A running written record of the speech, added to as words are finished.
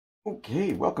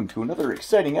Okay, welcome to another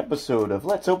exciting episode of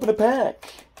Let's Open a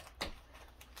Pack.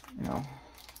 You know,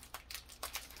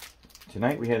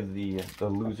 tonight we have the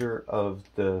loser of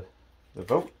the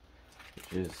vote,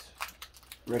 which is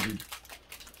Reggie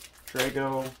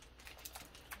Trago.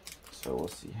 So we'll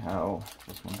see how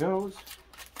this one goes,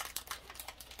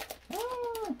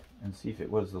 and see if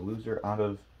it was the loser out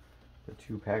of the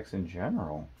two packs in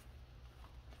general.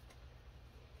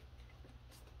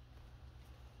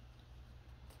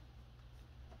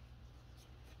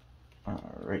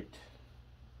 Alright.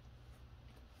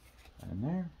 In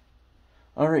there.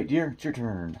 Alright, dear, it's your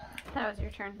turn. That was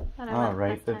your turn.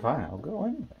 Alright, then fine, I'll go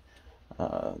anyway.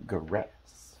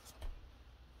 Grass.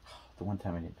 The one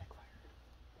time I didn't pick fire.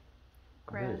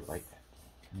 Grass. I really like that.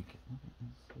 Look at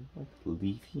this. Like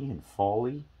leafy and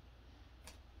fally.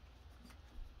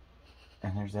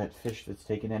 And there's that fish that's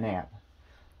taking a nap.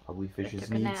 Ugly fishes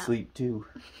need sleep too.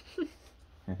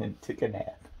 And then took a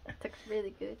nap. Took a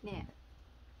really good nap.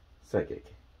 Psychic.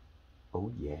 Oh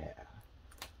yeah.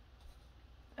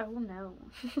 Oh no.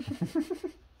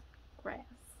 Grass.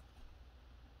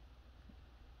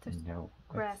 There's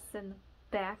grass in the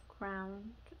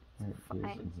background. There's some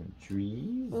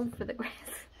trees. Room for the grass.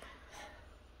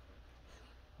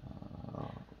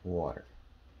 Water.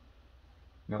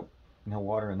 Nope. No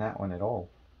water in that one at all.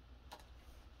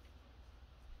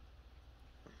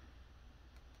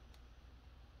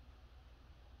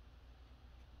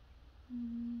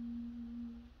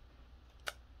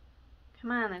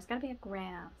 Come on, there's gotta be a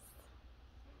grass.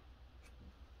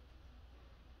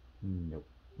 Nope.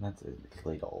 That's a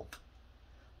clay doll.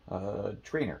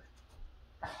 Trainer.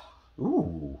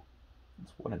 Ooh.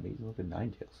 That's one amazing looking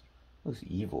Ninetales. Looks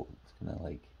evil. It's gonna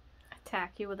like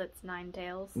attack you with its 9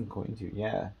 tails. I'm going to,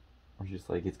 yeah. Or just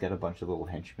like it's got a bunch of little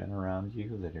henchmen around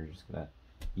you that are just gonna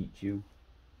eat you.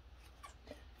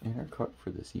 And our card for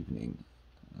this evening,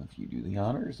 if you do the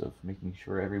honors of making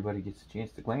sure everybody gets a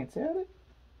chance to glance at it.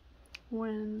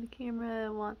 When the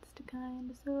camera wants to kind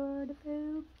of sort of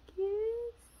focus.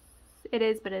 It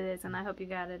is, but it isn't. I hope you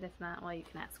got it. If not, well, you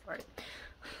can ask for it.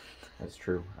 That's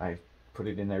true. I put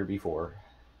it in there before.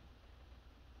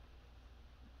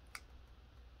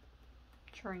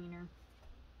 Trainer.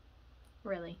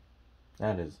 Really?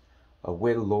 That is a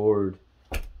well lord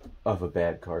of a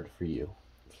bad card for you.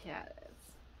 Yeah, it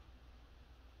is.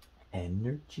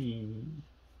 Energy.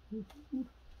 You're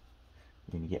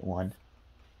gonna get one.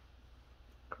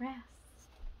 Grass.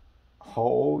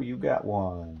 Oh, you got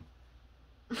one.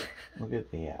 Look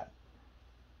at that.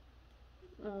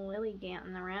 Lily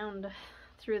ganting around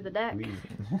through the deck. You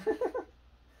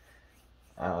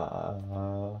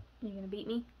gonna beat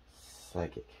me?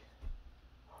 Psychic.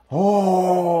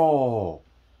 Oh!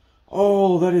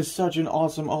 Oh, that is such an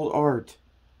awesome alt art.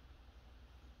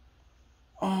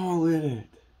 Oh, look at it.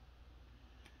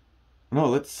 No,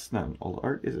 that's not alt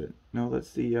art, is it? No,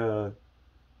 that's the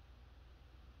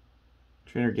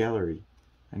Trainer Gallery.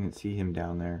 I didn't see him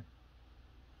down there.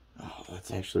 Oh,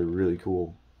 that's actually really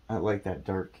cool. I like that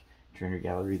dark Trainer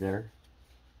Gallery there.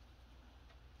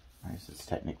 I guess it's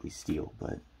technically steel,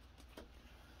 but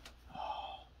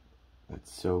oh,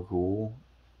 that's so cool.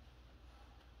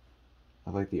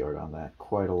 I like the art on that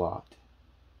quite a lot.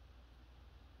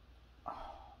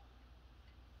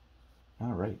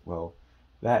 Alright, well,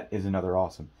 that is another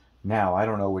awesome. Now, I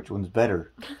don't know which one's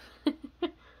better.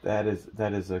 That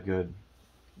is a good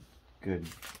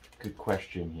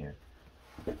question here.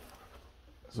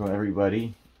 So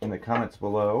everybody in the comments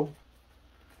below,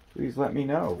 please let me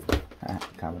know.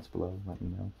 Comments below, let me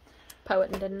know.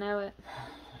 Poet didn't know it.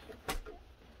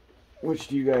 Which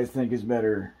do you guys think is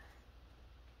better?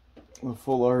 The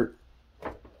full art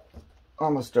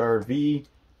Amistar V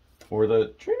or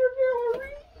the Trainer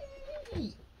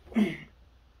Gallery?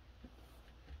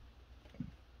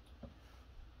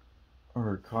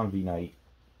 Or Convenite?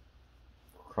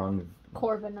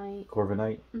 Corviknight.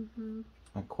 Corviknight? Mm-hmm.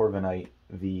 A Corviknight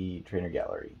V Trainer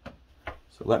Gallery.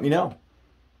 So let me know.